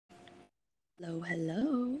Hello,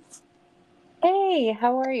 hello. Hey,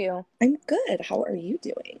 how are you? I'm good. How are you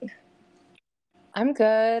doing? I'm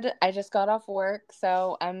good. I just got off work,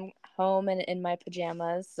 so I'm home and in my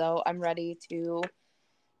pajamas, so I'm ready to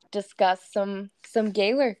discuss some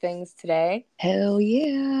Gaylor things today. Hell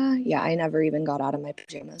yeah. Yeah, I never even got out of my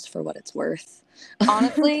pajamas for what it's worth.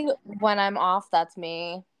 Honestly, when I'm off, that's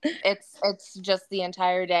me. It's just the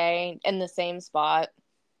entire day in the same spot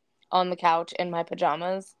on the couch in my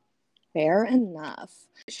pajamas. Fair enough.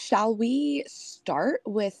 Shall we start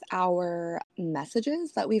with our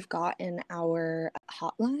messages that we've got in our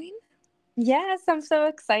hotline? Yes, I'm so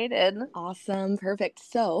excited. Awesome. Perfect.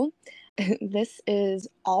 So, this is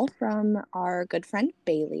all from our good friend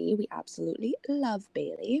Bailey. We absolutely love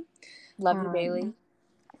Bailey. Love you, Um, Bailey.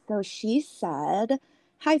 So she said,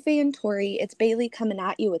 "Hi, Faye and Tori. It's Bailey coming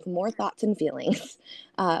at you with more thoughts and feelings."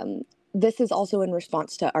 Um, this is also in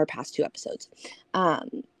response to our past two episodes.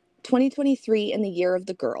 Um, 2023 in the year of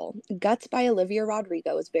the girl. Guts by Olivia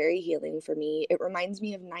Rodrigo is very healing for me. It reminds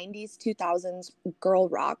me of 90s, 2000s girl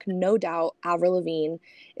rock, no doubt, Avril Lavigne.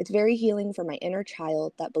 It's very healing for my inner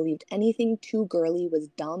child that believed anything too girly was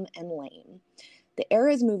dumb and lame. The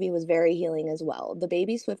Eras movie was very healing as well. The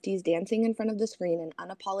baby Swifties dancing in front of the screen and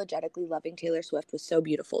unapologetically loving Taylor Swift was so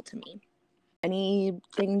beautiful to me.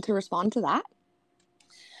 Anything to respond to that?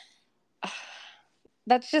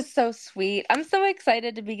 That's just so sweet. I'm so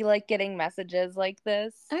excited to be getting messages like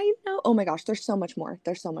this. I know. Oh my gosh, there's so much more.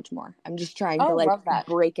 There's so much more. I'm just trying to Oh, love that.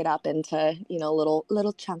 break it up into,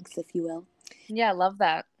 little chunks, if you will. Yeah, love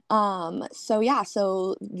that.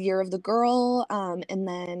 So Year of the Girl, and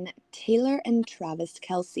then Taylor and Travis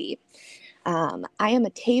Kelce. I am a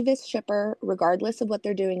Tavis shipper, regardless of what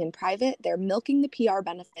they're doing in private. They're milking the PR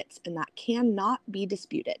benefits, and that cannot be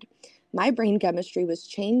disputed. My brain chemistry was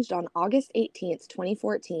changed on August 18th,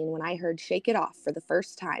 2014, when I heard Shake It Off for the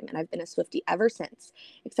first time, and I've been a Swiftie ever since,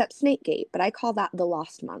 except Snakegate, but I call that the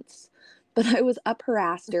lost months. But I was up her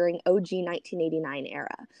ass during OG 1989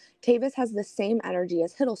 era. Tavis has the same energy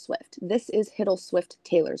as Hiddle Swift. This is Hiddle Swift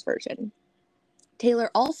Taylor's version.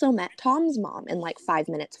 Taylor also met Tom's mom in like 5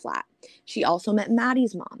 minutes flat. She also met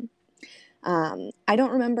Maddie's mom. I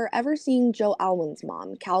don't remember ever seeing Joe Alwyn's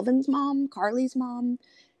mom, Calvin's mom, Carly's mom.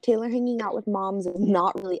 Taylor hanging out with moms is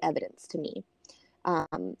not really evidence to me.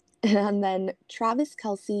 And then Travis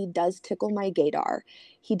Kelce does tickle my gaydar.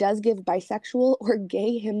 He does give bisexual or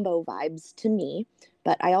gay himbo vibes to me,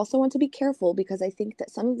 but I also want to be careful because I think that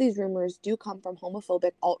some of these rumors do come from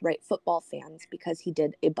homophobic alt-right football fans because he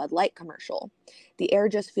did a Bud Light commercial. The air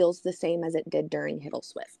just feels the same as it did during Hiddle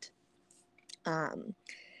Swift.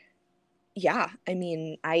 Yeah, I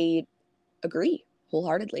mean, I agree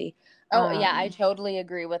wholeheartedly. Oh, yeah, I Um, totally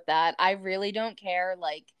agree with that. I really don't care.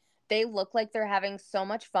 They look like they're having so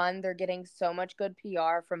much fun. They're getting so much good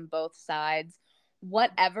PR from both sides.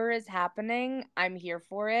 Whatever is happening, I'm here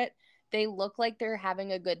for it. They look like they're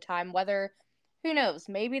having a good time, whether, who knows,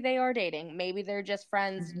 maybe they are dating. Maybe they're just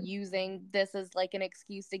friends using this as like an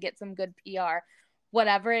excuse to get some good PR.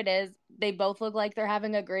 Whatever it is, they both look like they're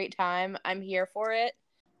having a great time. I'm here for it.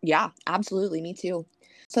 yeah, absolutely. Me too.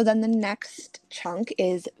 So then the next chunk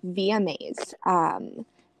is VMAs.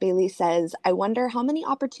 Bailey says, I wonder how many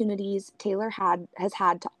opportunities Taylor has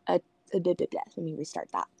had to. Let me restart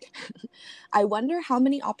that. I wonder how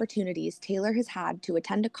many opportunities Taylor has had to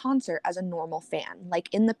attend a concert as a normal fan,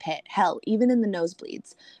 like in the pit, hell, even in the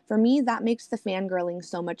nosebleeds. For me, that makes the fangirling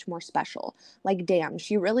so much more special. Like, damn,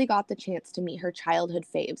 she really got the chance to meet her childhood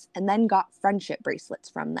faves and then got friendship bracelets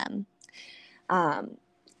from them. Um,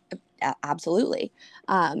 Absolutely.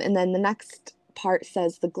 And then the next part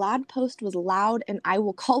says the glad post was loud, and I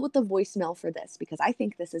will call with the voicemail for this because I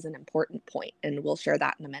think this is an important point, and we'll share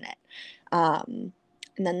that in a minute. And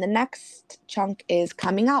then the next chunk is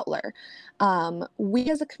coming outler. We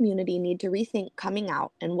as a community need to rethink coming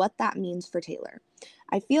out and what that means for Taylor.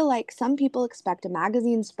 I feel like some people expect a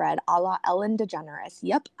magazine spread a la Ellen DeGeneres.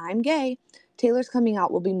 Yep, I'm gay. Taylor's coming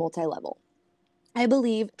out will be multi-level. I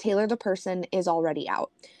believe Taylor the person is already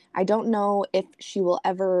out. I don't know if she will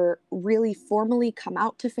ever really formally come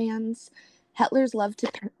out to fans. Hetlers love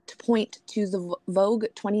to point to the Vogue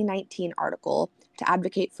 2019 article to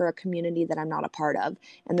advocate for a community that I'm not a part of,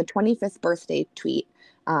 and the 25th birthday tweet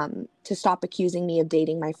to stop accusing me of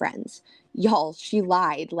dating my friends. Y'all, she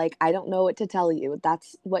lied. Like, I don't know what to tell you.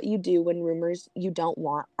 That's what you do when rumors you don't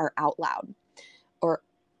want are out loud. Or,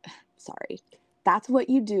 sorry. That's what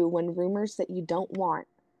you do when rumors that you don't want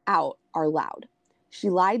out are loud. She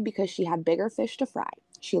lied because she had bigger fish to fry.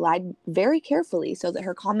 She lied very carefully so that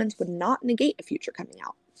her comments would not negate a future coming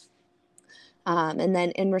out. And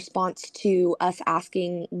then in response to us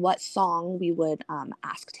asking what song we would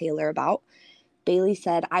ask Taylor about, Bailey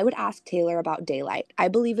said, I would ask Taylor about Daylight. I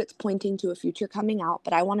believe it's pointing to a future coming out,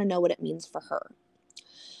 but I want to know what it means for her.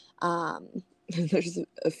 There's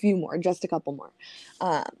a few more, just a couple more.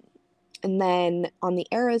 And then on the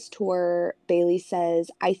Eras tour, Bailey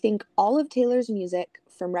says, I think all of Taylor's music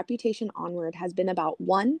from Reputation onward has been about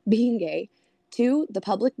 1, being gay, 2, the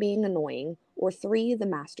public being annoying, or 3, the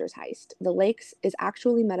Masters heist. The lakes is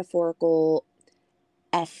actually metaphorical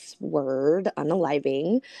S word,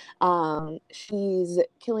 unaliving. She's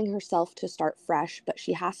killing herself to start fresh, but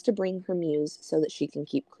she has to bring her muse so that she can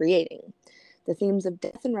keep creating. The themes of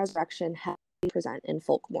death and resurrection heavily present in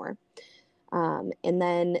Folkmore. And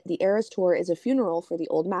then the Eras Tour is a funeral for the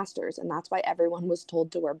old masters, and that's why everyone was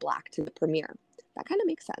told to wear black to the premiere. That kind of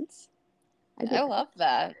makes sense. I love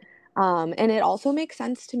that. And it also makes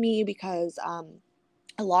sense to me because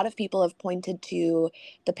a lot of people have pointed to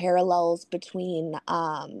the parallels between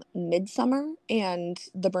Midsummer and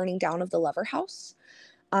the burning down of the Lover House.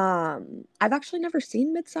 I've actually never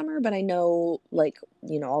seen Midsummer, but I know, like,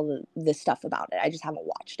 you know, all the stuff about it. I just haven't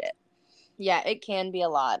watched it. Yeah, it can be a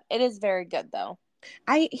lot. It is very good, though.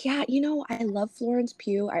 Yeah, you know, I love Florence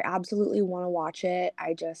Pugh. I absolutely want to watch it.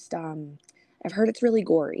 I just, I've heard it's really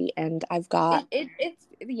gory, and I've got,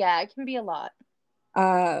 Yeah, it can be a lot.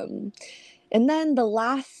 and then the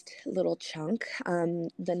last little chunk, the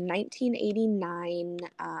 1989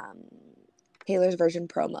 Taylor's version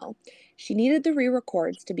promo. She needed the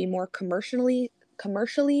re-records to be more commercially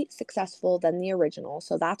successful than the original,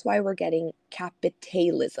 so that's why we're getting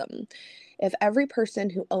capitalism. If every person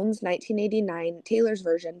who owns 1989 Taylor's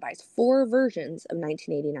version buys 4 versions of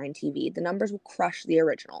 1989 TV, the numbers will crush the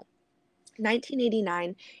original.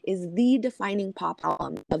 1989 is the defining pop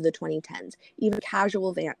album of the 2010s. Even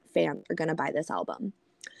casual fans are going to buy this album.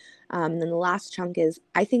 Then the last chunk is,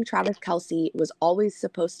 I think Travis Kelce was always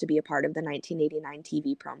supposed to be a part of the 1989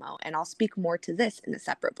 TV promo, and I'll speak more to this in a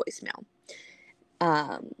separate voicemail.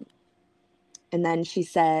 And then she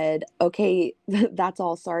said, okay, that's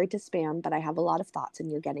all. Sorry to spam, but I have a lot of thoughts and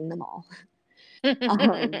you're getting them all.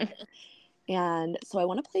 And so I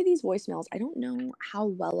want to play these voicemails. I don't know how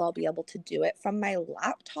well I'll be able to do it from my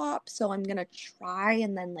laptop, so I'm going to try,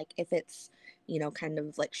 and then, like, if it's, you know, kind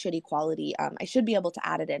of like shitty quality, I should be able to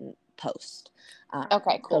add it in post.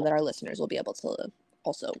 Okay, cool. So that our listeners will be able to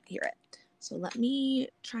also hear it. So let me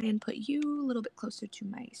try and put you a little bit closer to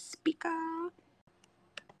my speaker.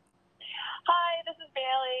 Hi, this is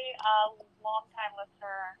Bailey, a longtime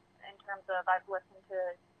listener in terms of I've listened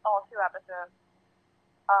to all 2 episodes.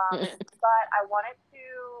 But I wanted to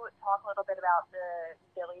talk a little bit about the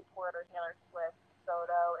Billy Porter Taylor Swift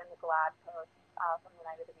photo in the GLAAD post from the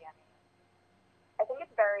night of the VMAs. I think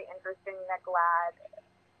it's very interesting that GLAAD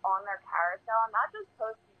on their carousel not just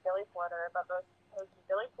posted Billy Porter, but both posted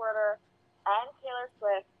Billy Porter and Taylor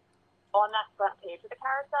Swift on that front page of the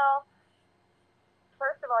carousel.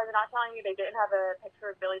 First of all, they're not telling you they didn't have a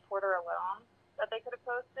picture of Billy Porter alone that they could have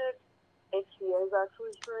posted. If she is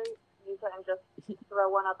actually straight, you couldn't just throw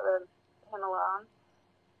one up of him alone.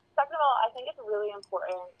 Second of all, I think it's really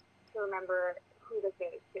important to remember who this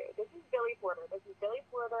is, too. This is Billy Porter. This is Billy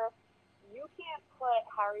Porter. You can't put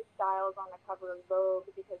Harry Styles on the cover of Vogue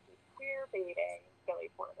because he's queer baiting Billy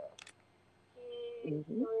Porter. He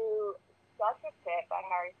threw such a fit that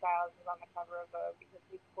Harry Styles is on the cover of Vogue because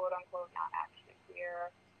he's quote-unquote not actually queer,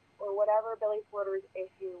 or whatever Billy Porter's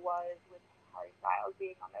issue was with Harry Styles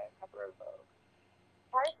being on the cover of Vogue.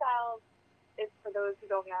 Harry Styles is, for those who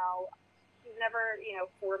don't know, he's never, you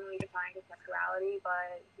know, formally defined his sexuality,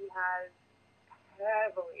 but he has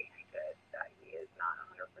heavily hinted that he is not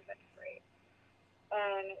 100% straight.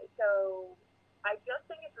 And so I just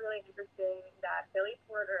think it's really interesting that Billy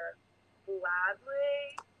Porter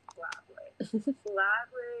gladly,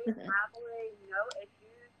 happily, no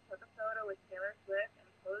issues, took a photo with Taylor Swift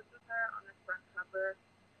and posed with her on the front cover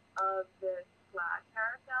of this GLAAD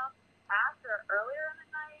carousel after earlier in the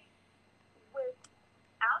night, with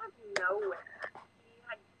out of nowhere, he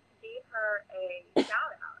gave her a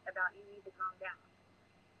shout out about you need to calm down.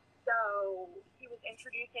 So he was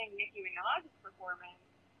introducing Nicki Minaj's performance,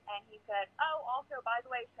 and he said, oh, also, by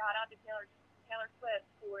the way, shout out to Taylor Swift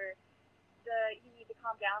for the You Need to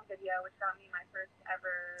Calm Down video, which got me my first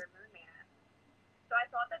ever Moon Man. So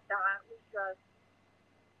I thought that was just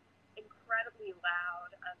incredibly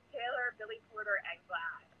loud of Taylor, Billy Porter, and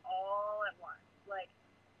GLAAD all at once. Like,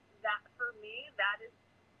 that, for me, that is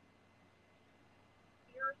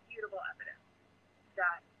irrefutable evidence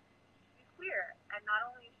that she's queer. And not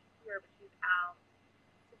only is she queer, but she's out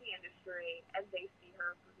to the industry, and they see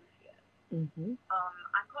her for who she is.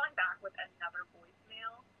 I'm calling back with another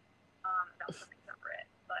voicemail about something separate,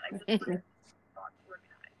 but I just wanted thoughts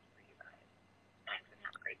organized for you guys.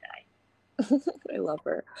 I love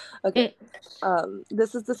her. Okay.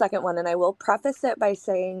 This is the second one, and I will preface it by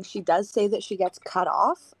saying she does say that she gets cut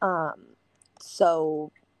off.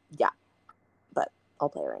 So yeah, but I'll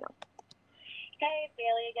play it right now. Hey, it's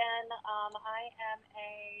Bailey again. I am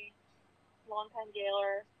a longtime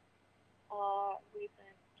Gaylor,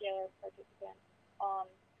 recent Gaylor participant.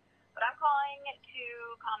 But I'm calling to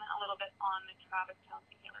comment a little bit on the Travis Kelce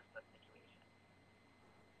Taylor Swift situation.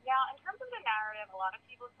 Yeah, in terms of the narrative, a lot of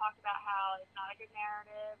people have talked about how it's not a good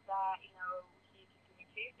narrative, that, he continued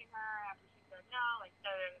chasing her after she said no, like, da,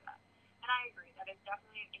 da, da. And I agree, that is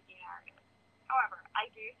definitely an icky narrative. However, I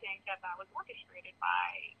do think that was orchestrated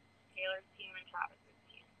by Taylor's team and Travis's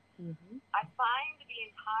team. Mm-hmm. I find the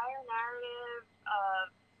entire narrative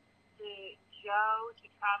of the Joe to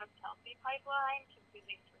Travis Kelce pipeline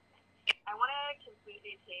completely interesting. I want to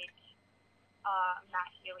completely take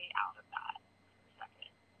Matt Healy out of that for a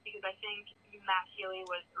second, because I think Matt Healy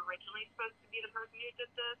was originally supposed to be the person who did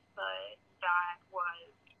this, but that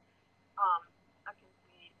was a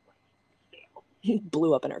complete fail.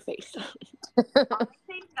 Blew up in her face. I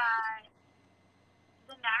think that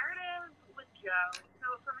the narrative with Joe, so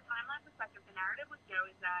from a timeline perspective, the narrative with Joe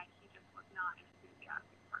is that he just was not an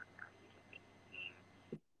enthusiastic partner. He just didn't seem,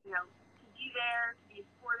 to be there, to be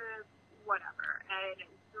supportive, whatever. And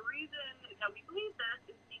the reason that we believe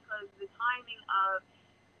this is because the timing of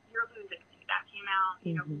You're Losing Me, that came out,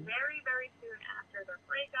 very, very soon after their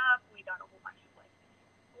breakup. We got a whole bunch of,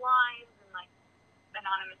 lines and,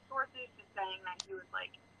 anonymous sources just saying that he was,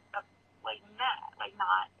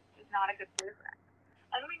 not a good boyfriend.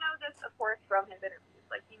 And we know this, of course, from his interviews.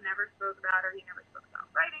 He never spoke about her. He never spoke about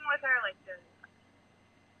writing with her.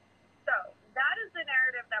 So that is the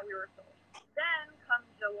narrative that we were sold. Then, come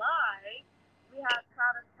July, we have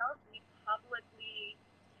Travis Kelce publicly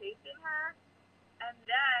chasing her. And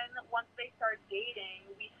then, once they start dating,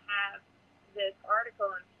 we have this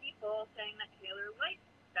article in People saying that Taylor likes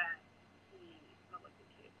that he publicly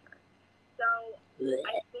chased her. So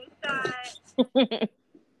I think that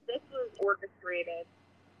this was orchestrated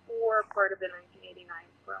for part of the 1989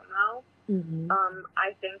 promo. Mm-hmm.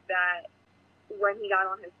 I think that when he got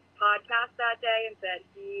on his podcast that day and said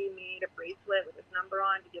he made a bracelet with his number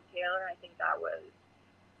on to give Taylor, I think that was,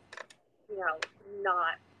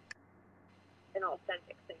 not an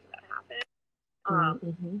authentic thing that happened.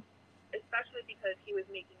 Especially because he was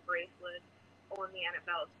making bracelets on the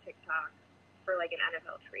NFL's TikTok for an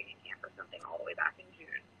NFL training camp or something all the way back in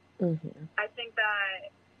June. Mm-hmm. I think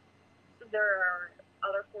that there are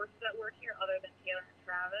other forces at work here other than Taylor and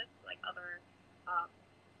Travis, other,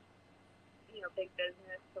 big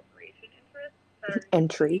business corporation interests that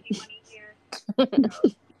are making money here.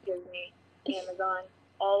 Disney, Amazon,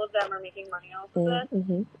 all of them are making money off of this.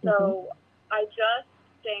 Mm-hmm. So I just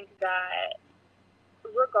think that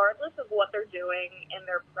regardless of what they're doing in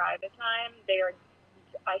their private time,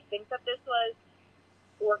 I think that this was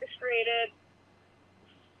orchestrated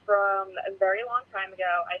from a very long time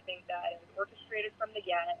ago. I think that it was orchestrated from the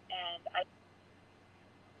get, and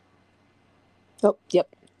Oh,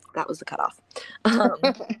 yep. That was the cutoff.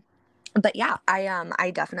 But yeah,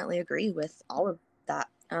 I definitely agree with all of that.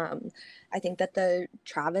 I think that the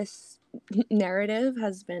Travis narrative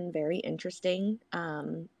has been very interesting.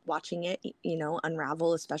 Watching it,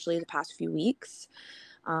 unravel, especially the past few weeks.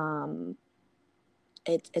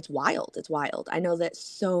 It's wild. It's wild. I know that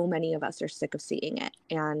so many of us are sick of seeing it.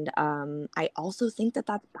 And I also think that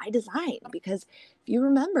that's by design, because if you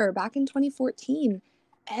remember back in 2014,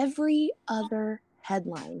 every other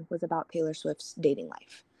headline was about Taylor Swift's dating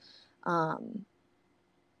life.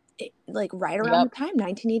 Right around the time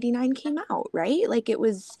 1989 came out, right? It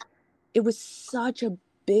was such a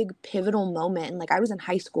big pivotal moment. And I was in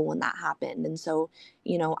high school when that happened. And so,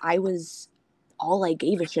 all I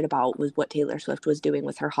gave a shit about was what Taylor Swift was doing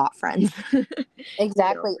with her hot friends.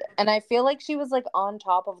 Exactly. And I feel like she was on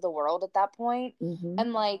top of the world at that point. Mm-hmm.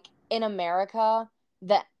 And in America,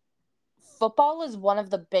 that football is one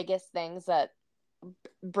of the biggest things that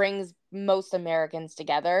brings most Americans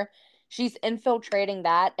together. She's infiltrating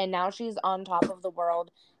that, and now she's on top of the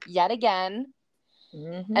world yet again.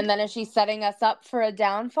 Mm-hmm. And then is she setting us up for a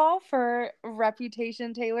downfall for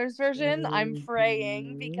Reputation Taylor's version? Mm-hmm. I'm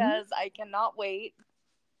praying, because I cannot wait.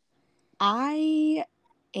 I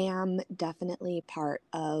am definitely part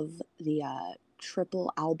of the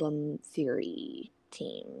triple album theory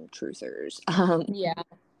team, truthers. Yeah.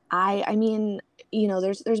 I mean,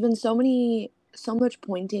 there's been so much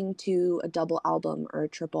pointing to a double album or a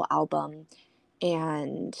triple album,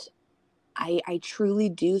 and I truly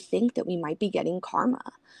do think that we might be getting karma.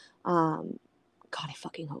 God, I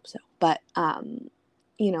fucking hope so. But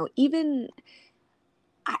even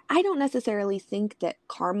I don't necessarily think that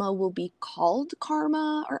Karma will be called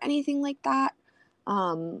Karma or anything like that.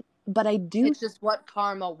 But I do. It's just what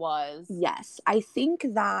Karma was. Yes. I think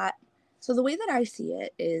that. So the way that I see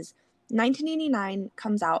it is 1989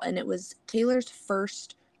 comes out, and it was Taylor's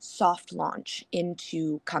first soft launch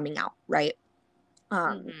into coming out, right?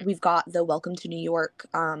 We've got the Welcome to New York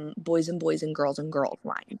Boys and Boys and Girls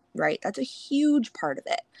line, right? That's a huge part of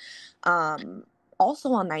it. Also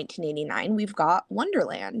on 1989, we've got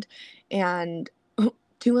Wonderland and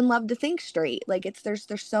Two in Love to Think Straight. Like there's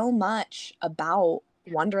so much about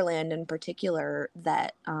Wonderland in particular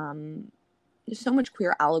that there's so much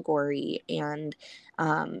queer allegory, and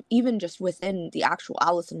even just within the actual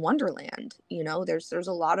Alice in Wonderland, there's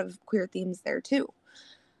a lot of queer themes there too.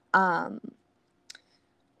 And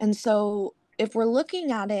so if we're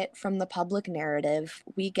looking at it from the public narrative,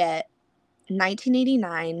 we get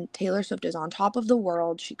 1989, Taylor Swift is on top of the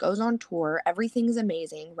world. She goes on tour. Everything's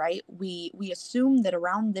amazing, right? We assume that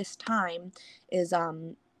around this time is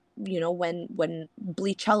when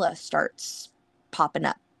Bleachella starts popping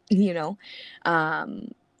up,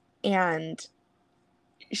 and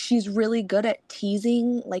she's really good at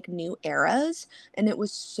teasing like new eras. And it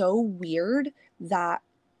was so weird that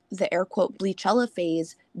the air quote Bleachella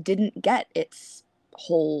phase didn't get its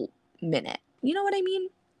whole minute. You know what I mean?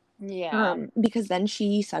 Yeah. Because then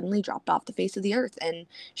she suddenly dropped off the face of the earth, and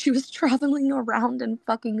she was traveling around in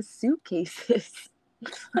fucking suitcases.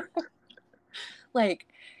 Like,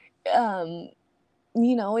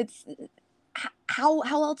 it's how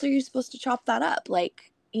else are you supposed to chop that up?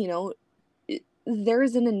 Like,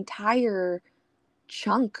 there's an entire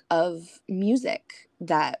chunk of music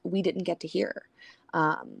that we didn't get to hear.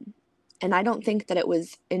 And I don't think that it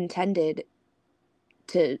was intended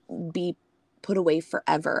to be put away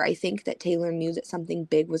forever. I think that Taylor knew that something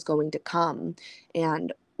big was going to come.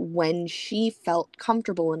 And when she felt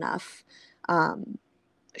comfortable enough,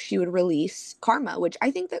 she would release Karma, which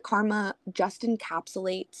I think that Karma just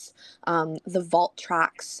encapsulates the vault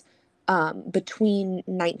tracks between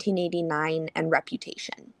 1989 and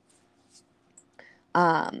Reputation.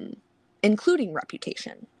 Including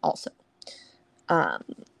Reputation also.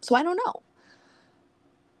 So I don't know.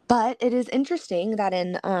 But it is interesting that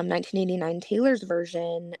in 1989 Taylor's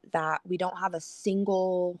version that we don't have a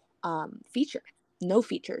single feature. No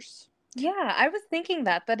features. Yeah, I was thinking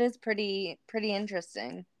that is pretty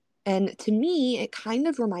interesting. And to me, it kind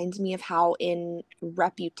of reminds me of how in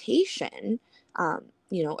Reputation, or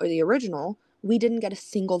the original, we didn't get a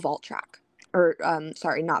single vault track. Or,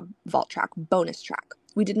 sorry, not vault track, bonus track.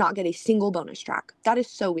 We did not get a single bonus track. That is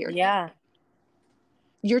so weird. Yeah.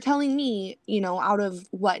 You're telling me, out of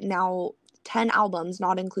what now 10 albums,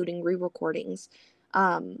 not including re-recordings,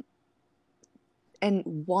 and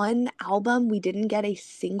one album we didn't get a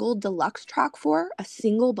single deluxe track for, a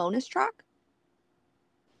single bonus track?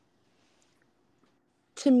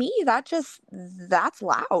 To me, that's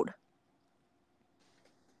loud.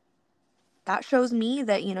 That shows me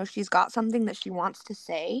that, she's got something that she wants to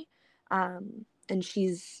say, and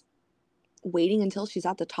she's waiting until she's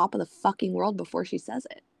at the top of the fucking world before she says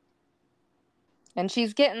it. And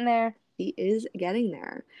she's getting there. She is getting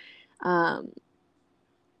there.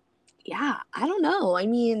 Yeah, I don't know. I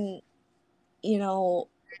mean,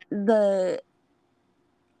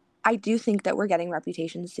 I do think that we're getting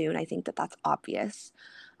Reputation soon. I think that that's obvious.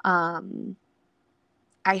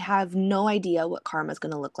 I have no idea what Karma's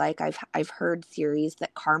going to look like. I've heard theories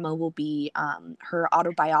that Karma will be her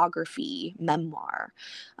autobiography memoir.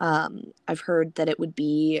 I've heard that it would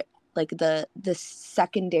be like the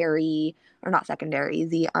secondary, or not secondary,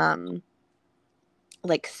 the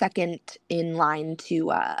like second in line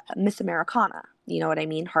to Miss Americana. You know what I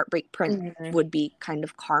mean? Heartbreak Prince would be kind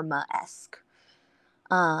of Karma-esque.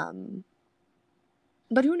 But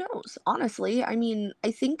who knows? Honestly, I mean,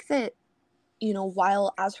 I think that,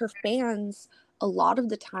 while as her fans, a lot of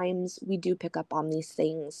the times we do pick up on these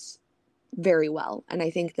things very well. And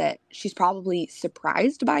I think that she's probably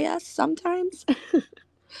surprised by us sometimes.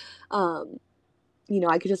 I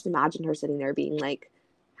could just imagine her sitting there being like,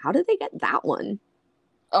 how did they get that one?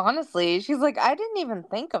 Honestly, she's like, I didn't even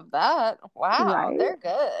think of that. Wow, right? They're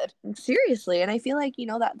good. Seriously. And I feel like,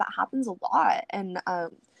 that happens a lot. And,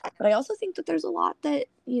 but I also think that there's a lot that,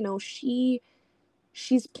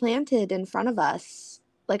 she's planted in front of us.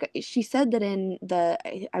 Like she said that in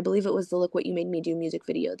I believe it was the Look What You Made Me Do music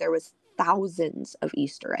video, there was thousands of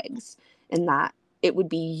Easter eggs, and that it would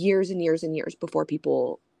be years and years and years before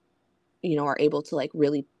people, are able to like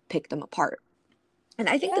really pick them apart. And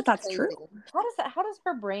I think that's true. How does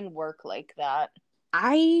her brain work like that?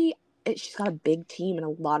 She's got a big team and a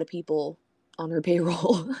lot of people on her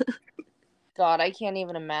payroll. God, I can't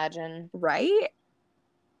even imagine. Right?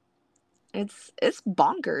 It's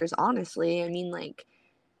bonkers, honestly. I mean, like,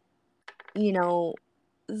 you know,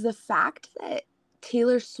 the fact that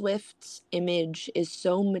Taylor Swift's image is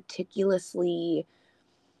so meticulously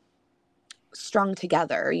strung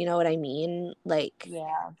together, you know what I mean? Like,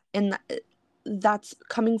 Yeah. and that's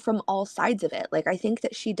coming from all sides of it. Like, I think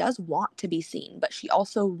that she does want to be seen, but she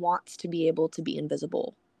also wants to be able to be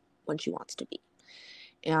invisible when she wants to be.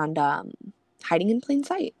 And hiding in plain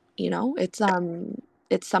sight, you know? It's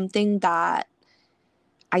something that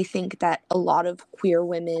I think that a lot of queer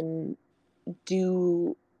women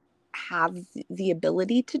do have the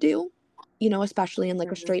ability to do, you know, especially in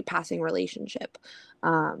like a straight passing relationship.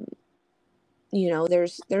 Um, you know,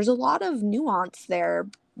 there's a lot of nuance there,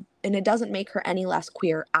 and it doesn't make her any less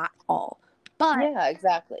queer at all. Yeah,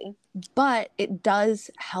 exactly. But it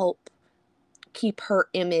does help keep her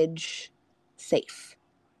image safe.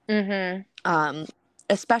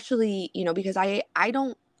 Especially, you know, because I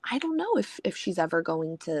don't know if she's ever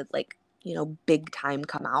going to, like, you know, big time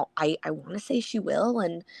come out. I want to say she will,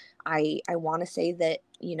 and I want to say that,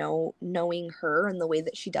 you know, knowing her and the way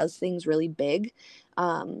that she does things really big,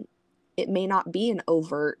 it may not be an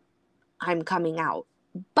overt I'm coming out,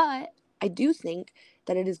 but I do think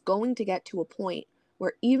that it is going to get to a point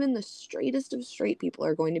where even the straightest of straight people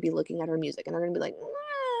are going to be looking at her music and they're going to be like,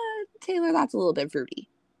 Taylor, that's a little bit fruity.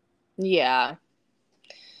 Yeah.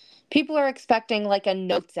 People are expecting like a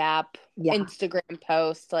notes app Yeah. Instagram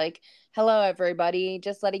post, like, hello everybody,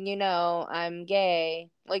 just letting you know I'm gay.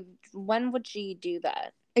 Like, when would she do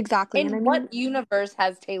that? Exactly. In And I mean, what universe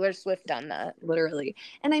has Taylor Swift done that? literally.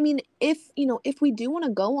 And I mean, if, you know, if we do want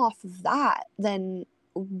to go off of that, then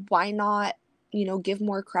why not, you know, give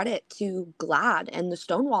more credit to GLAAD and the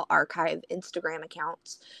Stonewall Archive Instagram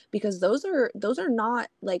accounts, because those are not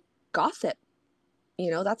like gossip. You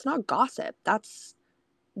know, that's not gossip.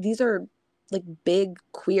 These are like big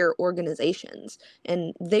queer organizations,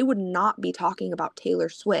 and they would not be talking about Taylor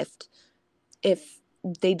Swift if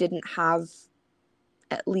they didn't have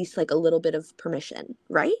at least like a little bit of permission,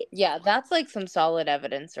 right? Yeah, that's like some solid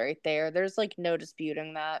evidence right there. There's like no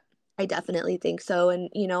disputing that. I definitely think so. And,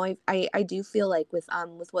 you know, I do feel like with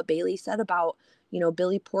what Bailey said about, you know,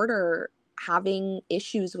 Billy Porter having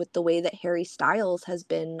issues with the way that Harry Styles has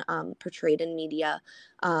been portrayed in media,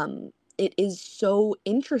 it is so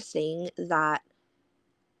interesting that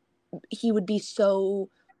he would be so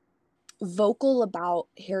vocal about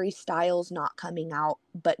Harry Styles not coming out,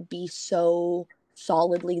 but be so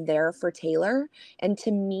solidly there for Taylor. And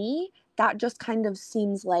to me, that just kind of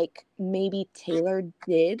seems like maybe Taylor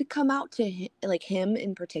did come out to like him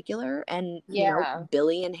in particular, and you know, Yeah.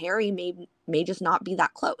 Billy and Harry may just not be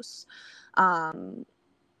that close. And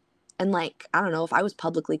like, I don't know, if I was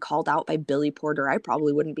publicly called out by Billy Porter, I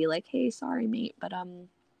probably wouldn't be like, "Hey, sorry, mate, but I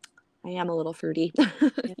am a little fruity," you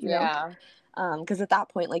know. Yeah. Because at that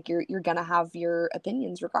point, like, you're gonna have your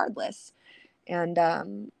opinions regardless. And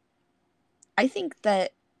I think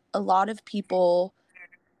that a lot of people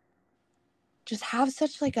just have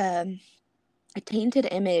such like a tainted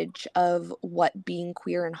image of what being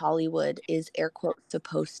queer in Hollywood is, air quotes,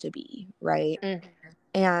 supposed to be, right?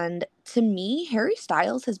 And to me, Harry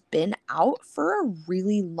Styles has been out for a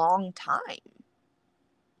really long time.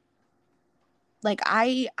 Like,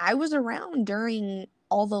 I was around during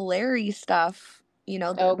all the Larry stuff, you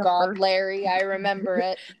know, Oh the God, first Larry, I remember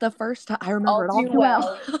it. the first time. I remember All it all too too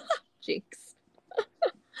well. well. Jinx.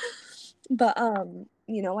 But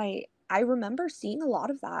you know, I remember seeing a lot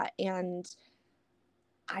of that, and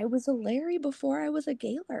I was a Larry before I was a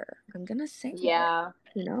Gaylor. I'm gonna say it. Yeah.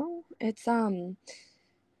 You know, it's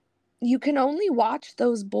you can only watch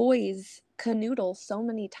those boys canoodle so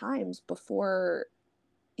many times before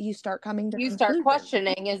you start coming to You start conclusions.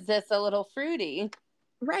 questioning, is this a little fruity?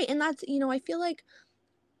 Right, and that's, you know, I feel like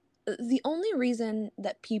the only reason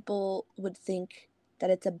that people would think that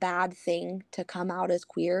it's a bad thing to come out as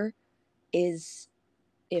queer is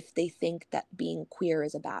if they think that being queer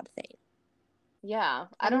is a bad thing. Yeah.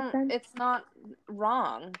 That makes sense? It's not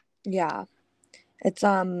wrong. Yeah. It's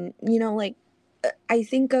you know, like, I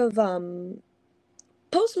think of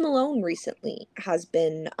Post Malone recently has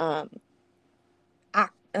been I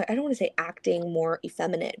don't want to say acting more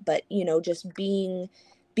effeminate, but, you know, just being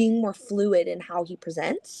more fluid in how he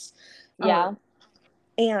presents. Yeah.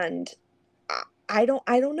 And I don't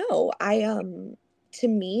know. To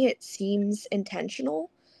me it seems intentional.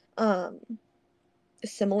 Um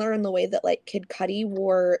Similar in the way that like Kid Cudi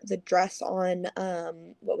wore the dress on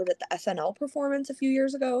what was it, the SNL performance a few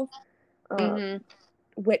years ago, Mm-hmm.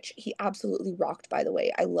 which he absolutely rocked, by the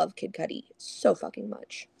way. I love Kid Cudi so fucking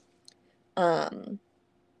much. Um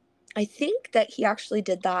I think that he actually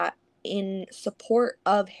did that in support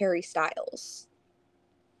of Harry Styles.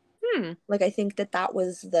 Like, I think that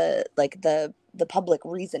was the public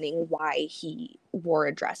reasoning why he wore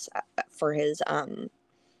a dress for his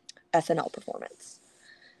SNL performance.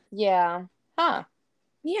 Yeah. Huh.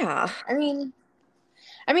 Yeah. I mean,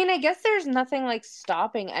 I guess there's nothing like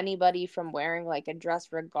stopping anybody from wearing like a dress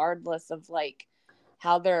regardless of like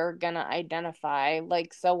how they're gonna identify.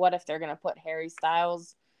 Like, so what if they're gonna put Harry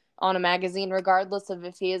Styles on a magazine regardless of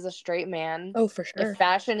if he is a straight man? Oh, for sure. If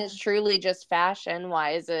fashion is truly just fashion,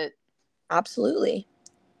 why is it Absolutely.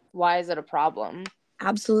 a problem?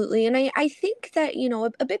 Absolutely. And I think that,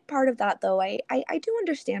 a big part of that, though, I do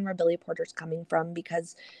understand where Billy Porter's coming from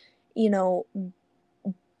because, you know,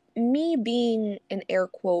 me being an air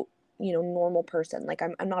quote, normal person, like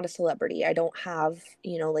I'm not a celebrity. I don't have,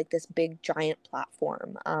 like this big giant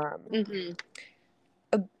platform. Mm-hmm.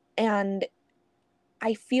 And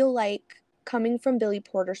I feel like coming from Billy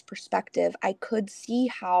Porter's perspective, I could see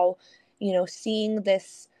how, seeing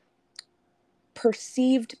this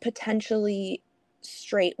perceived potentially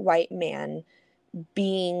straight white man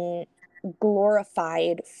being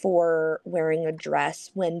glorified for wearing a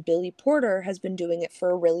dress when Billy Porter has been doing it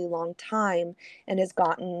for a really long time and has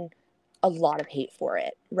gotten a lot of hate for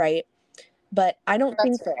it, right? But I don't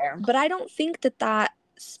That's fair. think that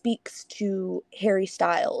speaks to Harry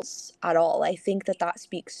Styles at all. I think that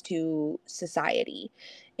speaks to society,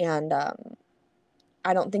 and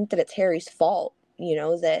I don't think that it's Harry's fault.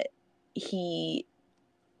 That he,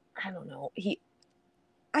 I don't know,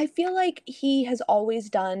 I feel like he has always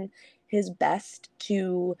done his best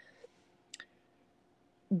to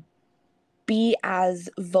be as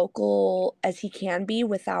vocal as he can be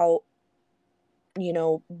without,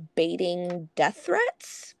 baiting death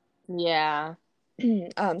threats. Yeah.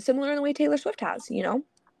 Similar in the way Taylor Swift has,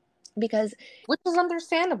 because Which is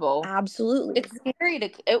understandable. absolutely.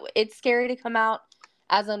 It's scary to come out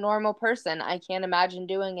as a normal person. I can't imagine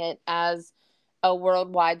doing it as a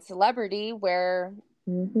worldwide celebrity where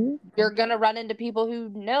Mm-hmm. you're gonna run into people who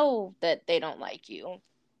know that they don't like you.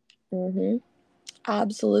 Mm-hmm.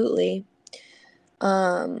 Absolutely.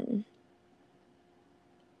 Yeah,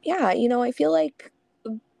 I feel like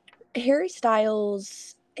Harry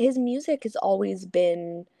Styles, his music has always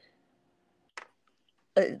been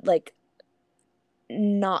like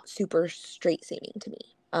not super straight seeming to me.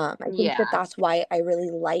 I think that Yeah. that's why I really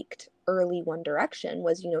liked early One Direction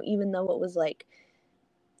was, even though it was like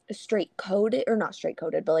straight coded or not straight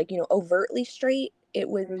coded, but like, overtly straight, it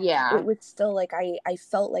Yeah. was still like I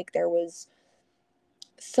felt like there was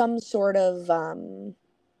some sort of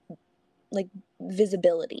like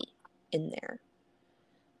visibility in there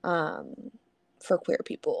for queer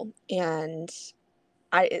people. And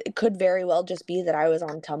it could very well just be that I was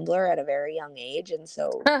on Tumblr at a very young age, and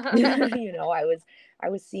so I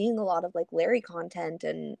was seeing a lot of like Larry content,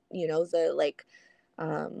 and the like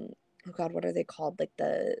oh god, what are they called, like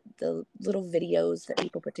the little videos that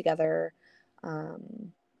people put together. I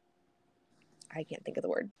can't think of the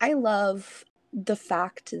word. I love the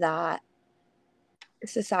fact that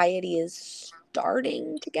society is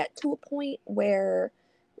starting to get to a point where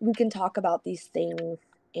we can talk about these things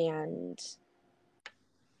and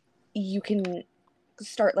you can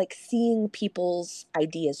start like seeing people's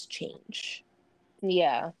ideas change.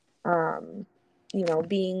 Yeah. Being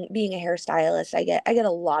a hairstylist, I get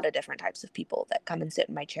a lot of different types of people that come and sit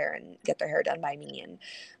in my chair and get their hair done by me,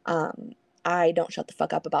 and I don't shut the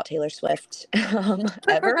fuck up about Taylor Swift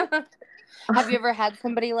ever. Have you ever had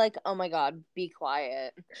somebody like, oh my god, be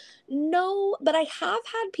quiet? No, but I have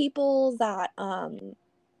had people that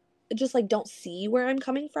just like don't see where I'm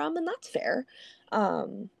coming from, and that's fair.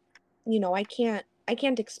 I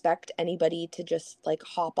can't expect anybody to just like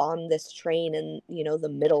hop on this train in, the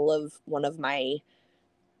middle of one of my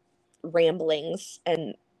ramblings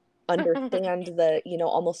and understand the,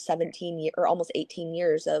 almost 18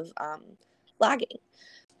 years of lagging.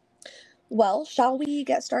 Well, shall we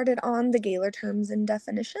get started on the Gaylor terms and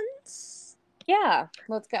definitions? Yeah,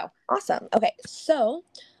 let's go. Awesome. Okay, so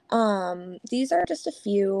these are just a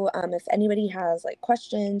few. If anybody has like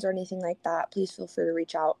questions or anything like that, please feel free to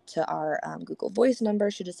reach out to our Google Voice number,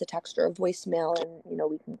 shoot us a text or a voicemail, and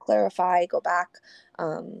we can clarify, go back.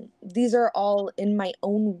 These are all in my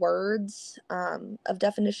own words of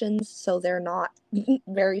definitions, so they're not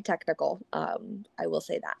very technical. I will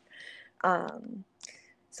say that.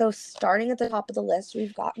 So starting at the top of the list,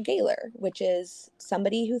 we've got Gaylor, which is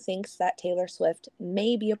somebody who thinks that Taylor Swift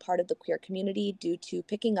may be a part of the queer community due to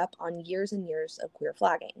picking up on years and years of queer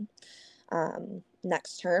flagging.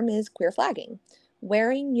 Next term is queer flagging,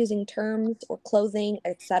 wearing, using terms or clothing,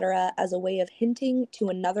 etc., as a way of hinting to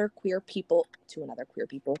another queer person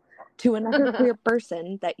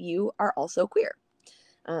that you are also queer.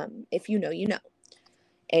 If you know, you know.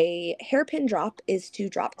 A hairpin drop is to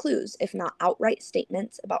drop clues, if not outright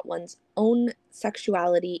statements, about one's own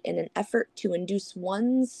sexuality in an effort to induce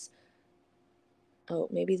one's... Oh,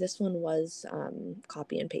 maybe this one was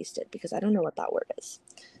copy and pasted, because I don't know what that word is.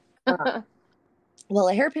 Well,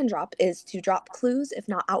 a hairpin drop is to drop clues, if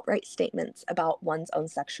not outright statements, about one's own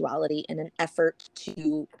sexuality in an effort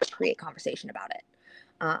to create conversation about it.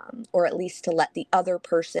 Or at least to let the other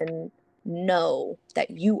person know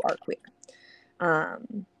that you are queer.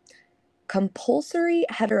 Compulsory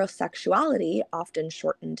heterosexuality, often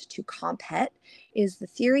shortened to comphet, is the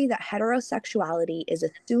theory that heterosexuality is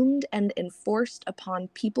assumed and enforced upon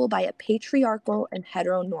people by a patriarchal and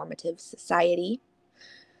heteronormative society.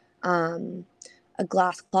 A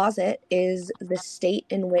glass closet is the state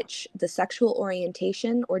in which the sexual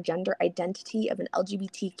orientation or gender identity of an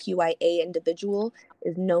LGBTQIA individual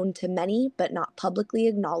is known to many but not publicly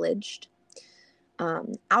acknowledged.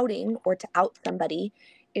 Outing, or to out somebody,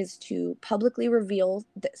 is to publicly reveal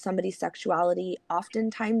that somebody's sexuality,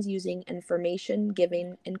 oftentimes using information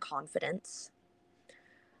given in confidence.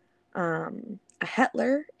 A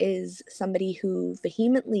hetler is somebody who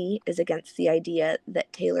vehemently is against the idea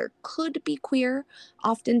that Taylor could be queer,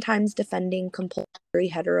 oftentimes defending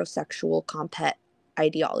compulsory heterosexual comphet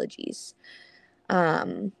ideologies.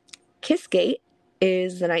 Kissgate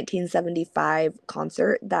is the 1975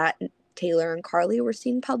 concert that Taylor and Carly were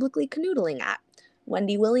seen publicly canoodling at.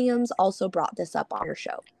 Wendy Williams also brought this up on her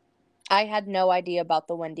show. I had no idea about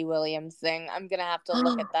the Wendy Williams thing. I'm gonna have to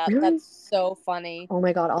look at that. Really? That's so funny. Oh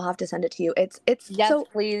my God, I'll have to send it to you. It's Yes, so,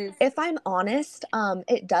 please. if I'm honest,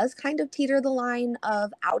 it does kind of teeter the line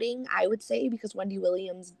of outing, I would say, because Wendy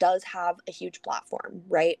Williams does have a huge platform,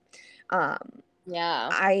 right? Yeah.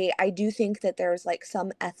 I do think that there's like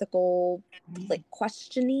some ethical like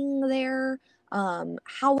questioning there.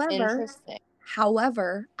 However, Interesting.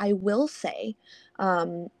 I will say,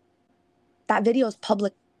 that video is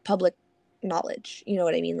public knowledge. You know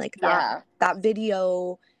what I mean? Like that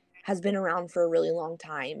video has been around for a really long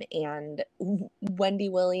time, and Wendy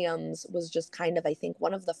Williams was just kind of, I think,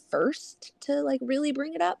 one of the first to like really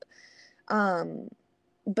bring it up.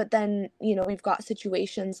 But then, you know, we've got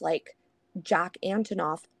situations like Jack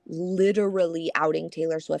Antonoff literally outing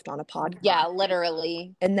Taylor Swift on a podcast. Yeah,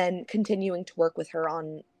 literally. And then continuing to work with her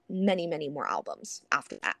on many, many more albums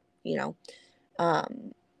after that, you know.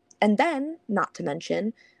 And then, not to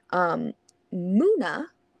mention, Muna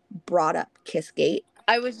brought up Kissgate.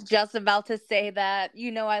 I was just about to say that.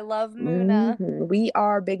 You know, I love Muna. Mm-hmm. We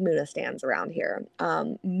are big Muna stans around here.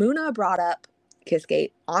 Muna brought up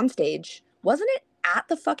Kissgate on stage. Wasn't it at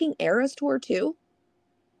the fucking Eras tour too?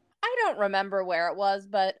 I don't remember where it was,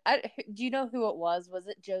 but do you know who it was? Was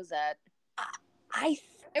it Josette?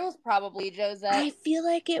 It was probably Josette. I feel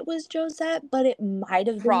like it was Josette, but it might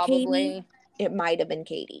have been Katie. It might have been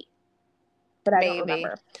Katie, but I don't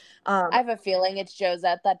remember. I have a feeling it's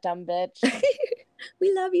Josette, that dumb bitch.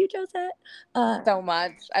 We love you, Josette. So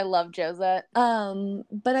much. I love Josette.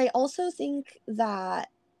 But I also think that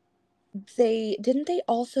they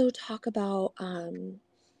also talk about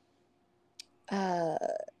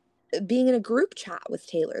being in a group chat with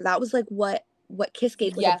Taylor. That was like what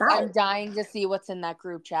Kissgate was about. Yes, I'm dying to see what's in that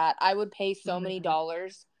group chat. I would pay so many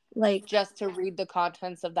dollars like just to read the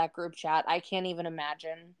contents of that group chat. I can't even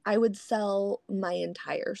imagine. I would sell my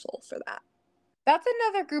entire soul for that. That's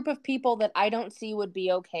another group of people that I don't see would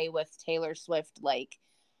be okay with Taylor Swift like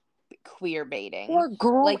queer baiting. Or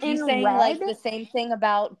girl like you in saying red. Like the same thing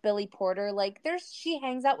about Billy Porter. Like she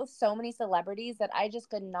hangs out with so many celebrities that I just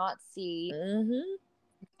could not see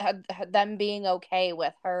them being okay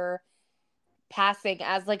with her passing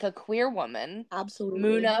as like a queer woman. Absolutely.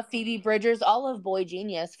 Muna, Phoebe Bridgers, all of Boy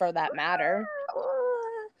Genius for that matter.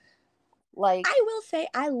 Like, I will say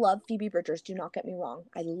I love Phoebe Bridgers. Do not get me wrong.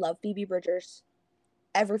 I love Phoebe Bridgers,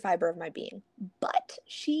 every fiber of my being. But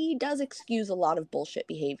she does excuse a lot of bullshit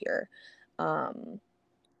behavior.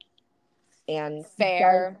 And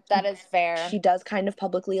fair. That is fair. She does kind of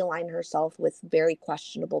publicly align herself with very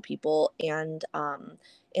questionable people, and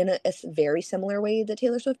in a very similar way that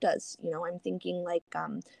Taylor Swift does. You know, I'm thinking like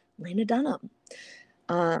Lena Dunham.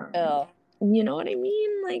 You know what I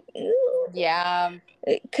mean? Like, ew. Yeah.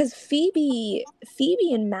 Because Phoebe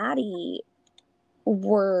and Maddie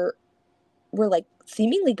were like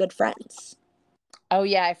seemingly good friends. Oh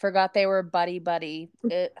yeah, I forgot they were buddy.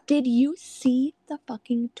 Did you see the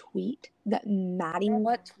fucking tweet that Maddie?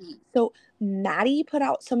 What tweet? So Maddie put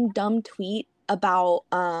out some dumb tweet about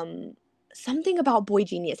something about Boy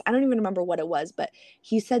Genius. I don't even remember what it was, but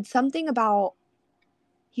he said some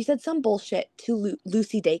bullshit to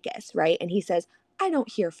Lucy Dacus, right? And he says, I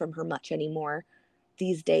don't hear from her much anymore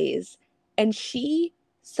these days. And she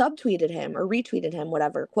subtweeted him or retweeted him,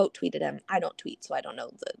 whatever, quote tweeted him. I don't tweet, so I don't know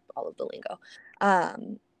all of the lingo.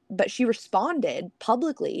 But she responded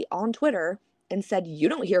publicly on Twitter and said, you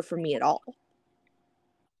don't hear from me at all.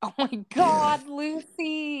 Oh my God,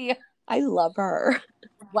 Lucy. I love her.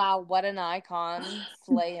 Wow, what an icon.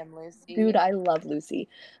 Slay him, Lucy. Dude, I love Lucy.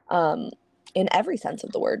 In every sense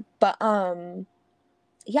of the word. But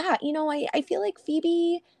yeah, you know, I feel like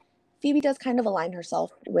Phoebe does kind of align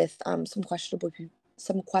herself with some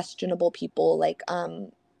questionable people, like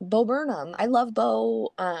Bo Burnham. I love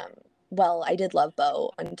Bo. Well, I did love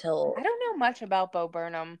Bo until I don't know much about Bo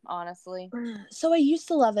Burnham, honestly. So I used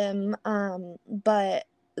to love him, but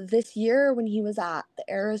this year when he was at the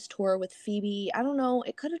Eras tour with Phoebe, I don't know,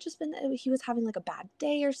 it could have just been that he was having like a bad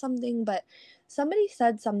day or something, but somebody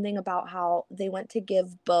said something about how they went to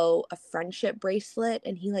give Bo a friendship bracelet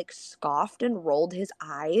and he like scoffed and rolled his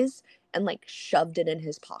eyes and like shoved it in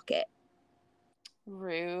his pocket.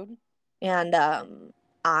 Rude. And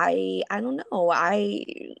I don't know, I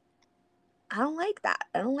don't like that.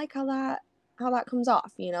 I don't like how that comes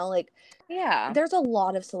off, you know? Like, yeah, there's a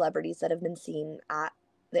lot of celebrities that have been seen at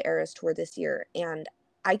the Eras tour this year, and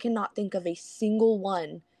I cannot think of a single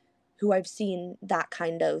one who I've seen that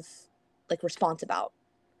kind of like response about.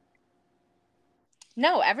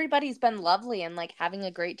 No, everybody's been lovely and like having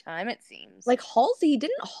a great time, it seems. Like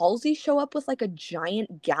didn't Halsey show up with like a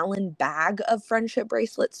giant gallon bag of friendship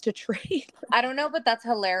bracelets to trade? I don't know, but that's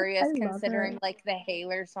hilarious I love considering her. like the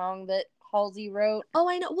Haylor song that Halsey wrote. Oh,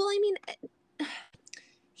 I know. Well, I mean,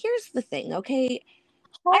 here's the thing, okay?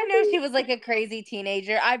 I know she was like a crazy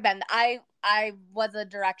teenager. I was a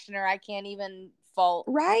directioner. I can't even fault.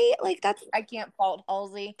 Right? Like I can't fault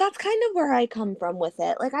Halsey. That's kind of where I come from with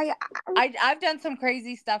it. Like I've done some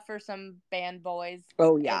crazy stuff for some band boys.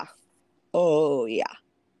 Oh yeah.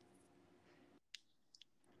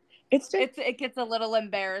 It gets a little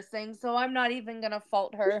embarrassing, so I'm not even gonna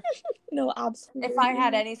fault her. No, absolutely. If I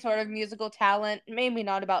had any sort of musical talent, maybe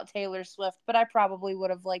not about Taylor Swift, but I probably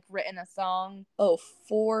would have like written a song. Oh,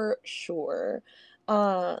 for sure.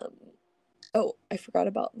 Oh, I forgot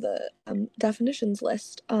about the definitions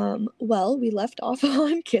list. Well, we left off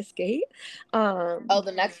on Kissgate. Oh,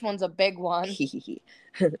 the next one's a big one.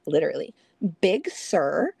 Literally. Big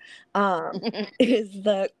Sur is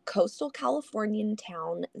the coastal Californian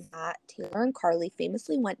town that Taylor and Carly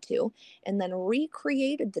famously went to and then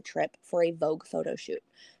recreated the trip for a Vogue photo shoot.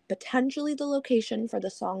 Potentially the location for the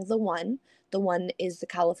song The One. The One is the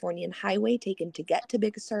Californian highway taken to get to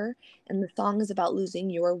Big Sur, and the song is about losing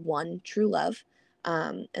your one true love.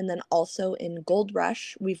 And then also in Gold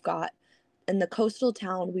Rush, we've got, in the coastal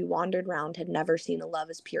town we wandered round, had never seen a love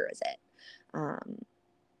as pure as it.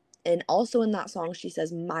 And also in that song, she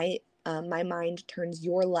says, my mind turns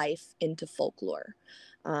your life into folklore,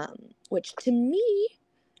 which to me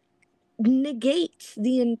negates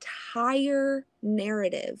the entire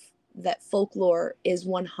narrative that folklore is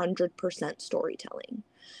 100% storytelling.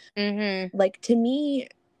 Mm-hmm. Like, to me,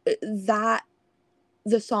 that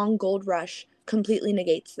the song Gold Rush completely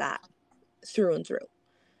negates that through and through.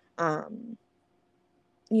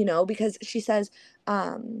 You know, because she says,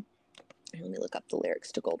 let me look up the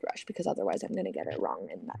lyrics to Gold Rush because otherwise I'm going to get it wrong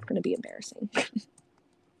and that's going to be embarrassing.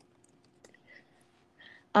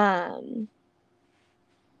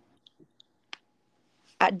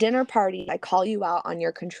 At dinner party, I call you out on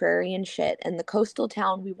your contrarian shit, and the coastal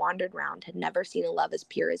town we wandered round had never seen a love as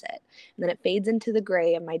pure as it. And then it fades into the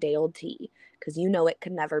gray of my day-old tea, because you know it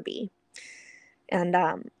could never be. And,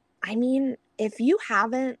 I mean, if you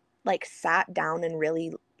haven't, like, sat down and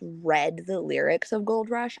really read the lyrics of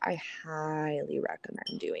Gold Rush, I highly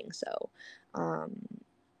recommend doing so.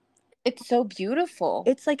 It's so beautiful.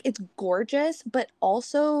 It's like, it's gorgeous, but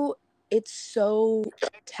also it's so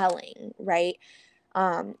telling, right?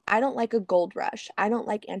 I don't like a gold rush. I don't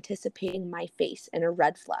like anticipating my face in a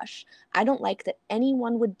red flush. I don't like that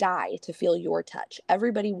anyone would die to feel your touch.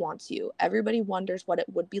 Everybody wants you. Everybody wonders what it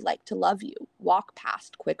would be like to love you. Walk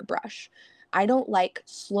past, quick brush. I don't like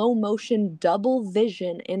slow motion double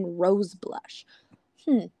vision in rose blush.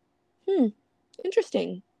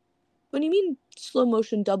 Interesting. What do you mean slow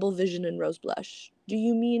motion double vision in rose blush? Do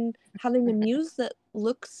you mean having a muse that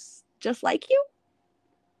looks just like you?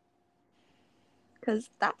 Because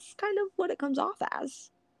that's kind of what it comes off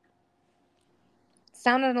as.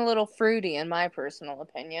 Sounded a little fruity in my personal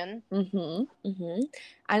opinion.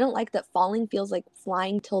 I don't like that falling feels like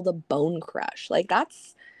flying till the bone crush. Like,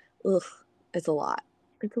 that's, it's a lot.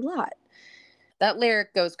 It's a lot. That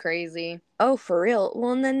lyric goes crazy. Oh, for real.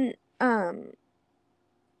 Well, and then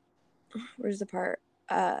where's the part?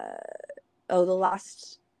 The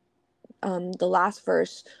last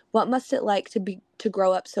verse. What must it like to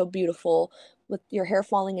grow up so beautiful, with your hair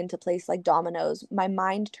falling into place like dominoes? My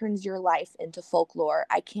mind turns your life into folklore.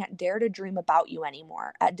 I can't dare to dream about you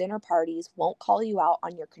anymore. At dinner parties, won't call you out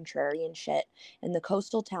on your contrarian shit. In the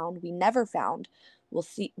coastal town we never found, we'll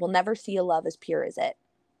never see a love as pure as it.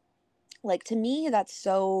 Like, to me, that's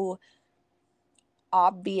so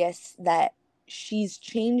obvious that she's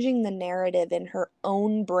changing the narrative in her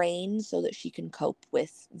own brain so that she can cope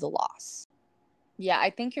with the loss. Yeah,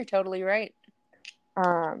 I think you're totally right.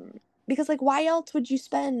 Because, like, why else would you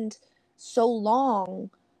spend so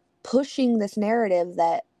long pushing this narrative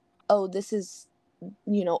that, oh, this is,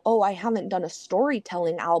 oh, I haven't done a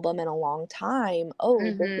storytelling album in a long time. Oh,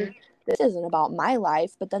 this isn't about my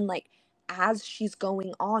life. But then, like, as she's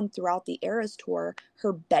going on throughout the Eras tour,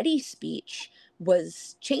 her Betty speech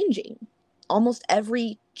was changing almost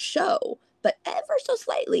every show, but ever so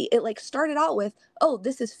slightly. It, like, started out with, oh,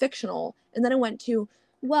 this is fictional, and then it went to,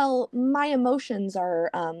 well, my emotions are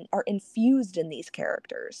infused in these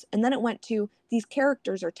characters, and then it went to, these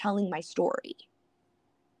characters are telling my story.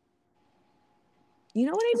 You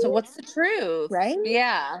know what I mean? So what's the truth? Right?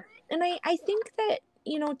 Yeah. And I think that,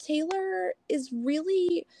 Taylor is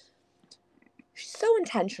really, she's so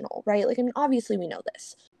intentional, right? Like, I mean, obviously we know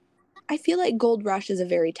this. I feel like Gold Rush is a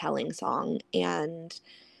very telling song, and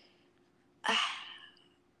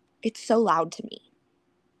it's so loud to me.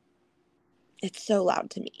 It's so loud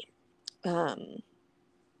to me.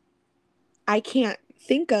 I can't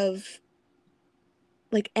think of,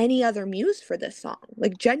 like, any other muse for this song,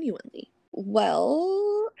 like, genuinely.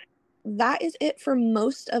 Well, that is it for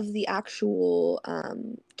most of the actual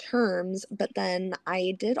terms, but then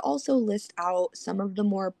I did also list out some of the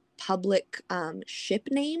more public ship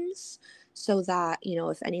names, so that,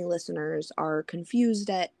 if any listeners are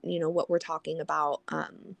confused at, what we're talking about,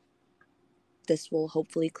 this will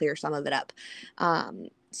hopefully clear some of it up.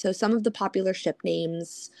 So some of the popular ship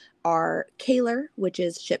names are Gaylor, which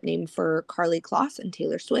is ship name for Karlie Kloss and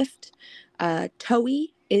Taylor Swift.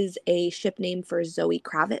 Towie is a ship name for Zoe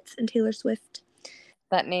Kravitz and Taylor Swift.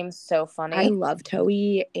 That name's so funny. I love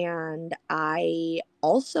Towie, and I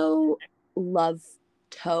also love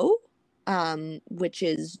Toe, which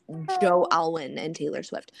is Joe Alwyn and Taylor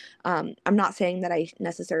Swift. I'm not saying that I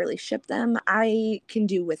necessarily ship them. I can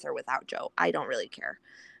do with or without Joe. I don't really care.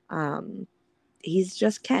 He's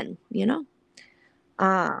just Ken, Yeah.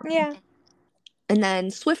 And then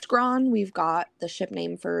Swiftgron, we've got the ship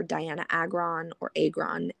name for Diana Agron or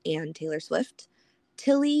Agron and Taylor Swift.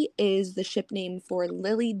 Tilly is the ship name for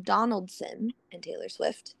Lily Donaldson and Taylor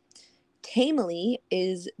Swift. Tamely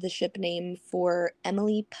is the ship name for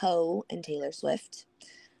Emily Poe and Taylor Swift.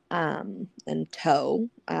 And Toe,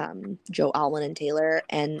 Joe Alwyn and Taylor.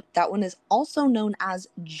 And that one is also known as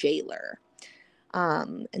Jailer.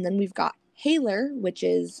 And then we've got Haylor, which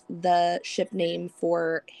is the ship name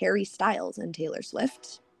for Harry Styles and Taylor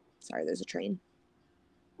Swift. Sorry, there's a train.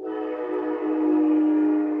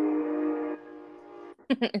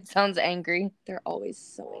 It sounds angry. They're always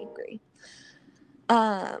so angry.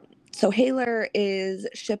 So Haylor is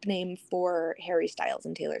ship name for Harry Styles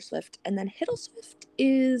and Taylor Swift. And then Hiddleswift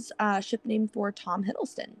is ship name for Tom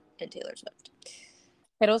Hiddleston and Taylor Swift.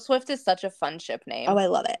 Hiddleswift is such a fun ship name. Oh, I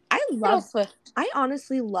love it. Hiddleswift. I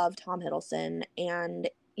honestly love Tom Hiddleston, and,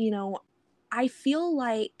 I feel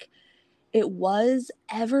like it was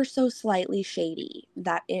ever so slightly shady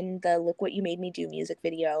that in the Look What You Made Me Do music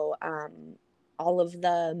video, all of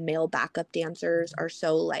the male backup dancers are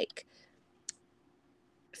so, like,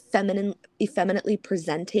 effeminately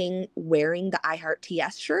presenting wearing the I Heart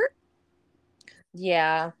TS shirt.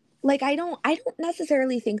 Yeah. Like, I don't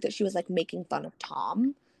necessarily think that she was, like, making fun of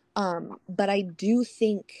Tom, but I do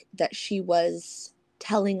think that she was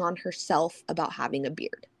telling on herself about having a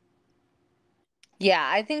beard. Yeah,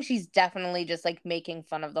 I think she's definitely just, like, making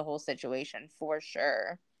fun of the whole situation, for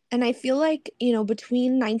sure. And I feel like,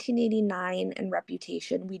 between 1989 and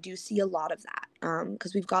Reputation, we do see a lot of that,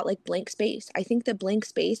 because we've got, like, Blank Space. I think that Blank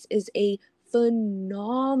Space is a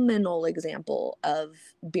phenomenal example of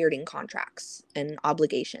bearding contracts and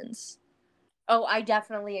obligations. Oh, I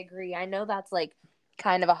definitely agree. I know that's, like,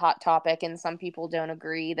 kind of a hot topic, and some people don't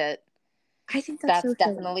agree that I think that's so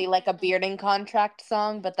definitely, like, a bearding contract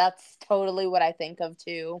song, but that's totally what I think of,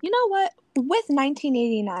 too. You know what? With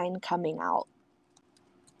 1989 coming out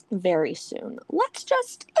very soon, let's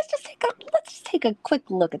just take a quick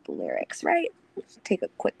look at the lyrics, right? Let's take a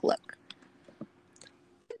quick look.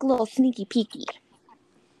 Quick little sneaky peeky.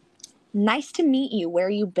 Nice to meet you. Where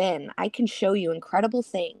you been? I can show you incredible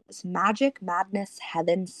things. Magic, madness,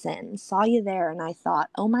 heaven, sin. Saw you there and I thought,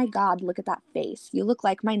 oh my God, look at that face. You look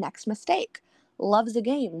like my next mistake. Loves a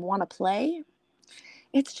game. Want to play?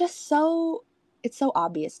 It's just it's so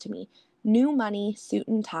obvious to me. New money, suit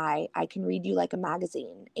and tie. I can read you like a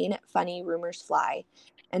magazine. Ain't it funny? Rumors fly.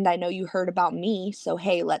 And I know you heard about me, so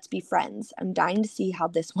hey, let's be friends. I'm dying to see how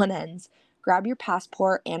this one ends. Grab your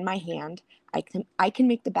passport and my hand. I can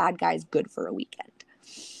make the bad guys good for a weekend.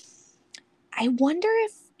 I wonder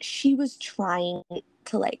if she was trying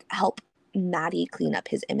to like help Maddie clean up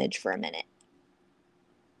his image for a minute.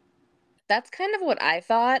 That's kind of what I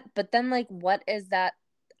thought, but then like what is that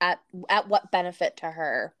at what benefit to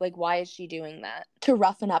her? Like why is she doing that? To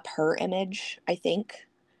roughen up her image, I think.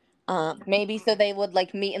 Maybe so they would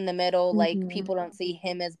like meet in the middle, like Mhm. people don't see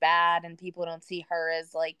him as bad and people don't see her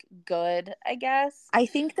as like good, I guess. I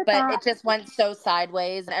think But it just went so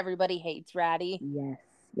sideways and everybody hates Ratty. Yes.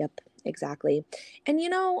 Yep. Exactly. And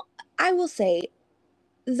I will say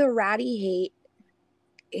the Ratty hate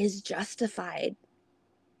is justified.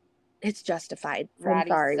 It's justified.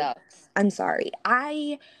 Ratty sucks. I'm sorry.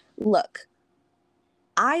 I love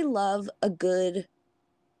a good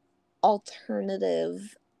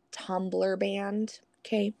alternative Tumblr band.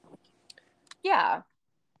 Okay. Yeah.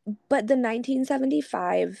 But the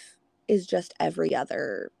 1975 is just every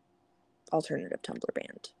other alternative Tumblr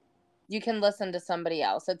band. You can listen to somebody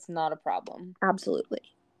else. It's not a problem. Absolutely.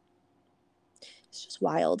 It's just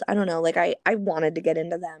wild. I don't know. Like I wanted to get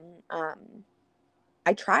into them.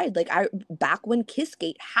 I tried. Like back when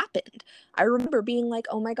Kissgate happened, I remember being like,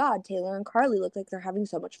 "Oh my God, Taylor and Carly look like they're having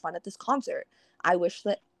so much fun at this concert. I wish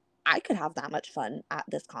that I could have that much fun at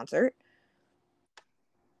this concert."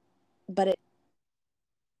 But I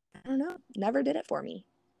don't know, never did it for me.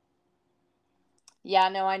 Yeah,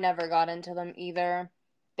 no, I never got into them either.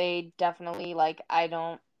 They definitely like I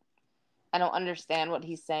don't understand what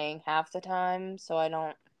he's saying half the time, so I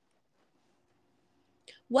don't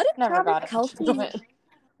What if never Travis got into it.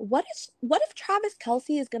 What if Travis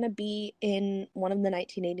Kelce is gonna be in one of the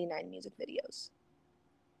 1989 music videos?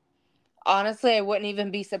 Honestly, I wouldn't even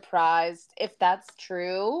be surprised if that's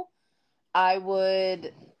true. I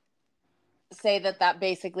would say that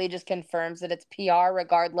basically just confirms that it's PR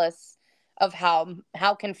regardless of how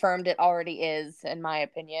confirmed it already is in my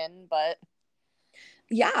opinion, but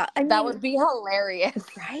Yeah, I mean, that would be hilarious.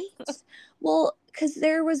 right? Well, because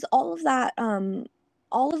there was all of that,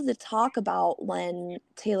 all of the talk about when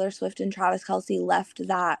Taylor Swift and Travis Kelce left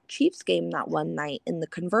that Chiefs game that one night in the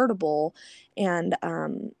convertible, and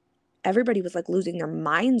everybody was like losing their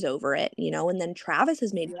minds over it, and then Travis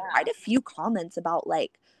has made quite a few comments about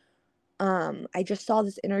like, I just saw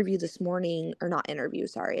this interview this morning, or not interview,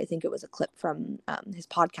 sorry, I think it was a clip from his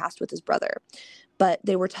podcast with his brother, but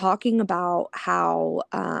they were talking about how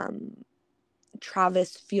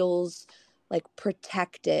Travis feels like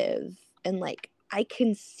protective, and like I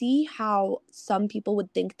can see how some people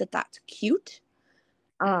would think that that's cute,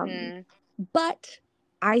 but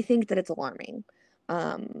I think that it's alarming,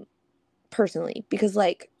 personally, because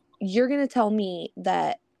like you're gonna tell me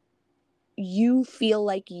that you feel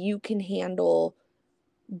like you can handle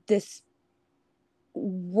this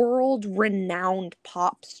world renowned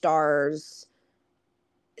pop star's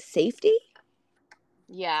safety?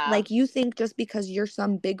 Yeah. Like you think just because you're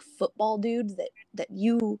some big football dude that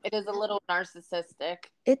you It is a little narcissistic.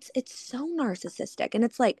 it's so narcissistic, and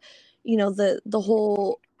it's like, the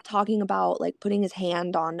whole talking about like putting his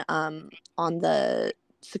hand on the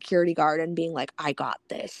security guard and being like, I got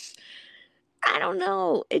this. I don't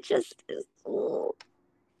know. It just is,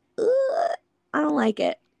 I don't like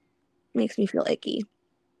it. Makes me feel icky.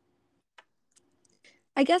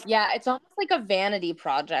 I guess. Yeah, it's almost like a vanity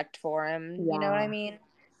project for him. You know what I mean?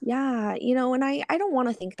 Yeah, and I don't want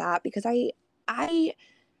to think that, because I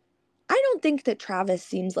don't think that Travis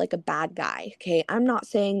seems like a bad guy. Okay, I'm not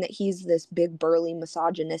saying that he's this big burly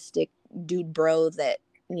misogynistic dude bro that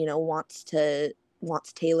wants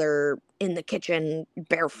Taylor in the kitchen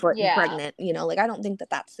barefoot and pregnant. Like I don't think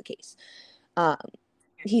that that's the case.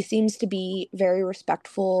 He seems to be very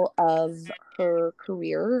respectful of her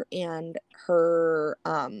career and her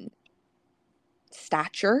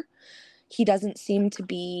stature. He doesn't seem to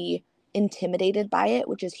be intimidated by it,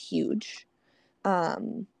 which is huge. But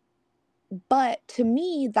to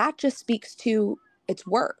me, that just speaks to it's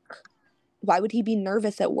work. Why would he be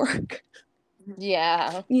nervous at work?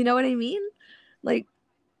 Yeah. You know what I mean? Like,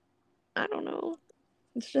 I don't know.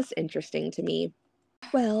 It's just interesting to me.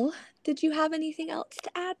 Well, did you have anything else to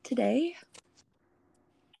add today?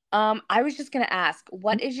 I was just gonna ask,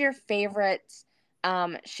 what is your favorite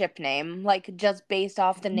ship name? Like, just based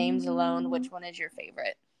off the names alone, which one is your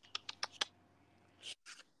favorite?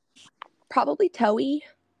 Probably Toey.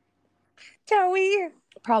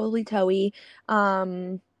 Probably Toey.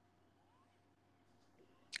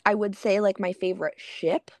 I would say, like, my favorite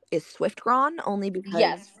ship is Swiftgron, only because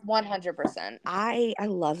Yes, 100%. I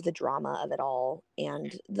love the drama of it all,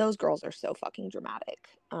 and those girls are so fucking dramatic.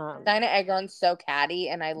 Dinah Egron's so catty,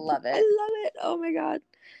 and I love it. I love it. Oh my god.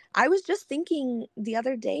 I was just thinking the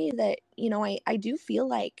other day that, you know, I do feel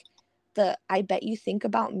like the I Bet You Think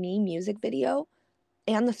About Me music video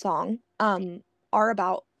and the song are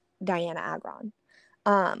about Diana Agron.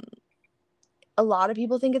 A lot of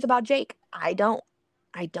people think it's about Jake. I don't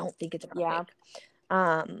think it's about Jake.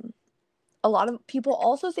 A lot of people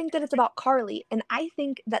also think that it's about Carly, and I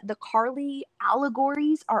think that the Carly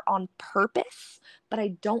allegories are on purpose, but I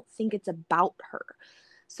don't think it's about her.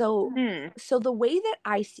 So the way that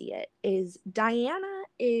I see it is Diana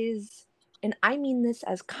is, and I mean this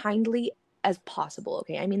as kindly as possible,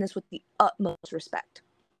 okay? I mean this with the utmost respect.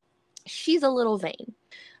 She's a little vain.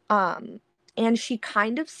 And she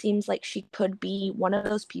kind of seems like she could be one of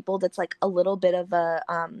those people that's like a little bit of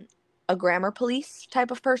a grammar police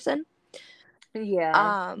type of person.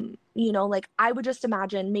 Yeah. You know, like, I would just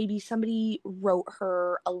imagine maybe somebody wrote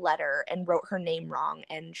her a letter and wrote her name wrong,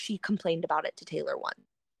 and she complained about it to Taylor once.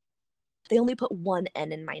 They only put one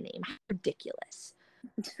N in my name. How ridiculous.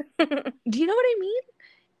 Do you know what I mean?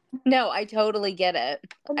 No, I totally get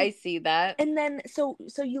it. I see that. And then, so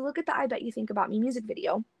you look at the I Bet You Think About Me music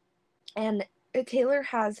video, and Taylor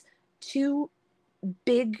has two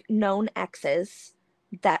big known exes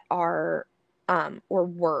that are, or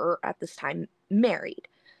were at this time, married.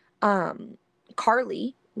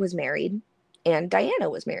 Carly was married, and Diana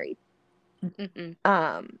was married. And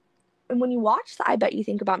when you watch the I Bet You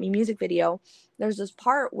Think About Me music video, there's this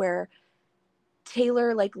part where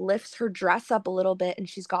Taylor, like, lifts her dress up a little bit, and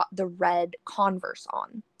she's got the red Converse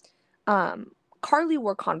on. Carly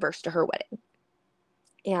wore Converse to her wedding,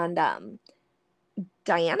 and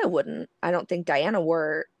Diana wouldn't. I don't think Diana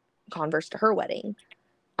wore Converse to her wedding.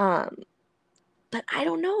 But I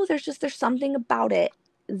don't know. There's something about it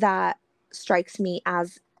that strikes me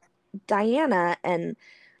as Diana, and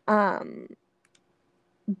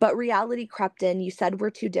but reality crept in. You said we're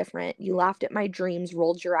too different. You laughed at my dreams,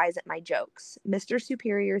 rolled your eyes at my jokes. Mr.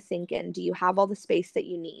 Superior thinking, do you have all the space that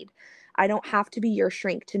you need? I don't have to be your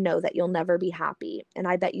shrink to know that you'll never be happy, and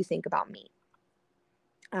I bet you think about me.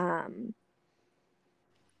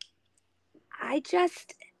 I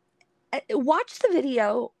just watch the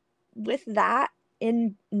video with that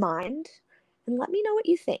in mind and let me know what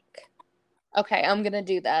you think. Okay, I'm gonna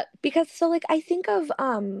do that. Because, so, like, I think of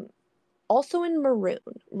also in Maroon,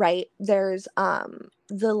 right? There's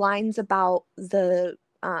the lines about the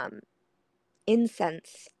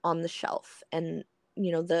incense on the shelf, and,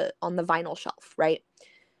 you know, on the vinyl shelf, right?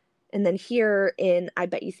 And then here in I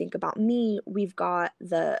Bet You Think About Me, we've got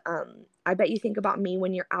the I bet you think about me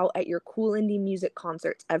when you're out at your cool indie music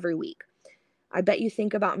concerts every week. I bet you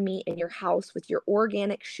think about me in your house with your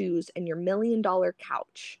organic shoes and your $1 million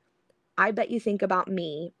couch. I bet you think about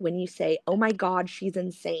me when you say, oh my God, she's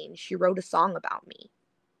insane. She wrote a song about me.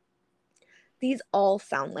 These all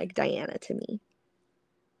sound like Diana to me.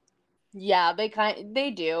 Yeah, they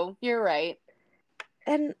do. You're right.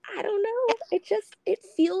 And I don't know. It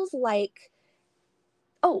feels like,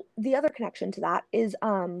 oh, the other connection to that is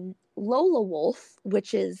Lola Wolf,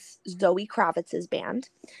 which is Zoe Kravitz's band.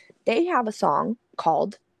 They have a song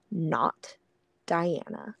called Not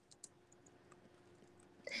Diana.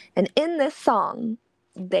 And in this song,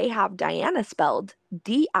 they have Diana spelled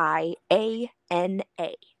Diana. Okay,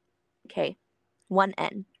 one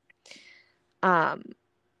N. And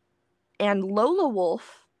Lola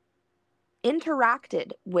Wolf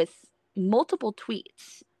interacted with multiple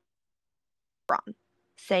tweets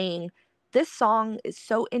saying, this song is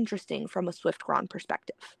so interesting from a Swiftgron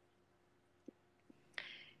perspective.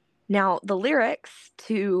 Now, the lyrics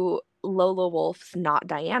to Lola Wolf's Not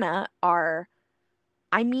Diana are,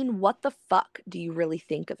 I mean, what the fuck do you really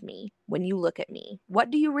think of me when you look at me?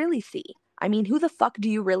 What do you really see? I mean, who the fuck do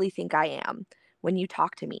you really think I am when you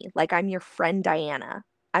talk to me? Like I'm your friend Diana.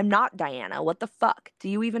 I'm not Diana. What the fuck? Do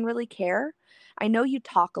you even really care? I know you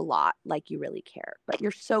talk a lot like you really care, but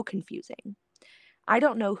you're so confusing. I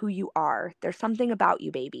don't know who you are. There's something about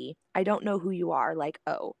you, baby. I don't know who you are. Like,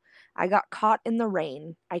 oh, I got caught in the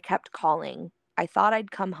rain. I kept calling. I thought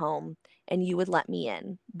I'd come home and you would let me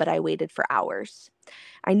in, but I waited for hours.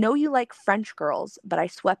 I know you like French girls, but I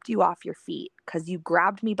swept you off your feet because you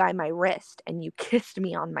grabbed me by my wrist and you kissed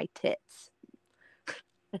me on my tits.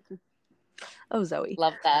 Oh, Zoe.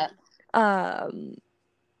 Love that.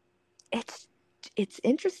 It's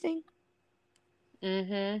interesting.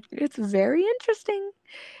 Mm-hmm. It's very interesting.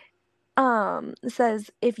 It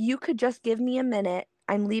says, if you could just give me a minute,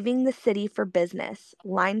 I'm leaving the city for business.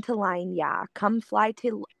 Line to line, yeah. Come fly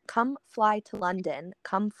to London.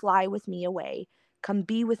 Come fly with me away. Come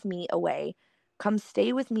be with me away. Come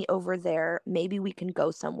stay with me over there. Maybe we can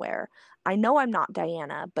go somewhere. I know I'm not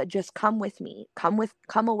Diana, but just come with me. Come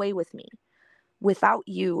away with me. Without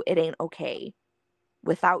you, it ain't okay.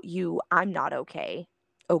 Without you, I'm not okay.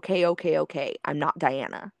 Okay. I'm not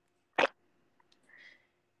Diana.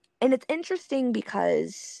 And it's interesting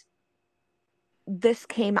because this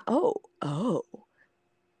came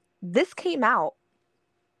this came out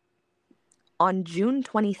on June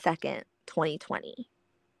 22nd, 2020.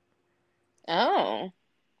 Oh.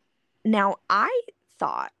 Now, I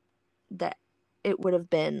thought that it would have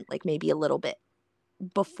been like maybe a little bit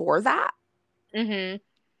before that. Mm-hmm.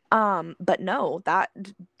 But no,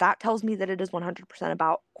 that tells me that it is 100%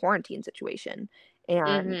 about quarantine situation.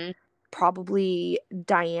 And Mm-hmm. probably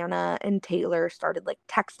Diana and Taylor started like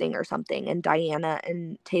texting or something, and Diana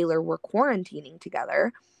and Taylor were quarantining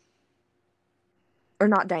together. Or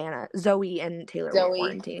not Diana, Zoe and Taylor were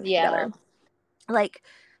quarantining together. Like,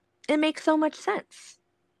 it makes so much sense.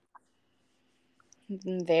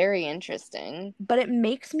 Very interesting. But it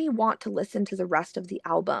makes me want to listen to the rest of the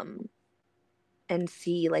album and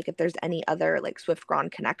see like if there's any other like Swift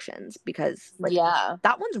Gron connections, because like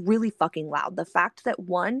that one's really fucking loud. The fact that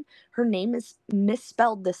one, her name is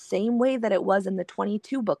misspelled the same way that it was in the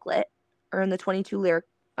 22 booklet or in the 22 lyric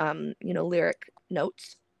lyric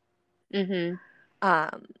notes. Mm-hmm.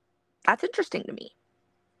 That's interesting to me.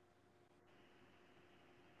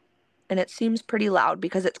 And it seems pretty loud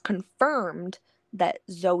because it's confirmed that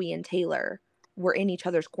Zoe and Taylor were in each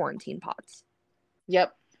other's quarantine pods.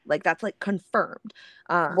 Yep. Like, that's like confirmed.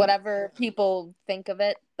 Whatever people think of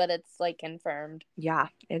it, but it's like confirmed. Yeah,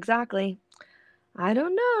 exactly. I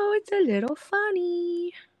don't know. It's a little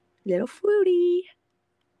funny. Little fruity.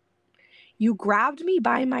 You grabbed me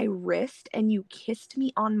by my wrist and you kissed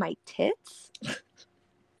me on my tits.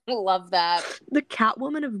 Love that. The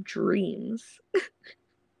Catwoman of dreams.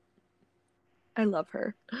 I love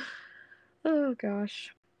her. Oh,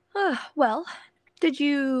 gosh. Well, did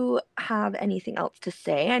you have anything else to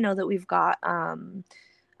say? I know that we've got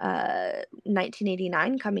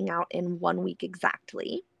 1989 coming out in 1 week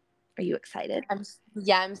exactly. Are you excited? I'm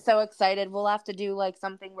so excited. We'll have to do like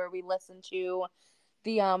something where we listen to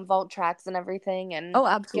the vault tracks and everything and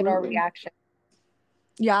absolutely. get our reaction.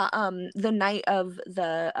 Yeah, the night of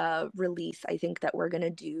the release, I think that we're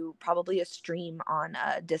gonna do probably a stream on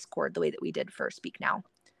Discord the way that we did for Speak Now.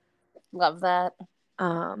 Love that.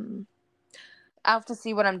 I'll have to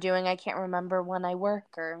see what I'm doing. I can't remember when I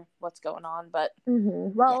work or what's going on, but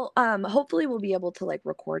well, hopefully we'll be able to like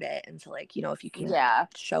record it, and so like, you know, if you can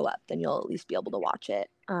show up, then you'll at least be able to watch it,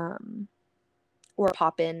 or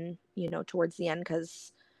pop in, you know, towards the end,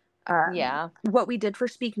 because what we did for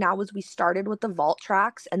Speak Now was we started with the vault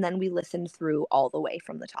tracks and then we listened through all the way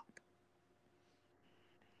from the top.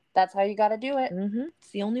 That's how you got to do it.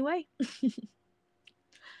 It's the only way.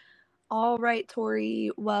 All right,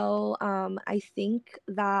 Tori. Well, I think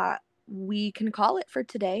that we can call it for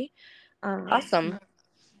today. Awesome.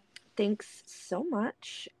 Thanks so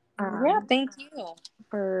much. Thank you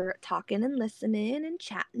for talking and listening and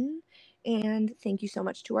chatting. And thank you so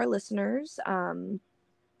much to our listeners.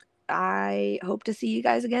 I hope to see you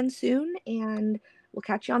guys again soon, and we'll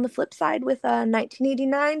catch you on the flip side with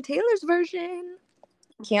 1989 Taylor's version.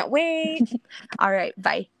 Can't wait. All right,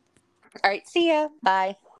 bye. All right, see ya.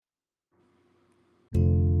 Bye.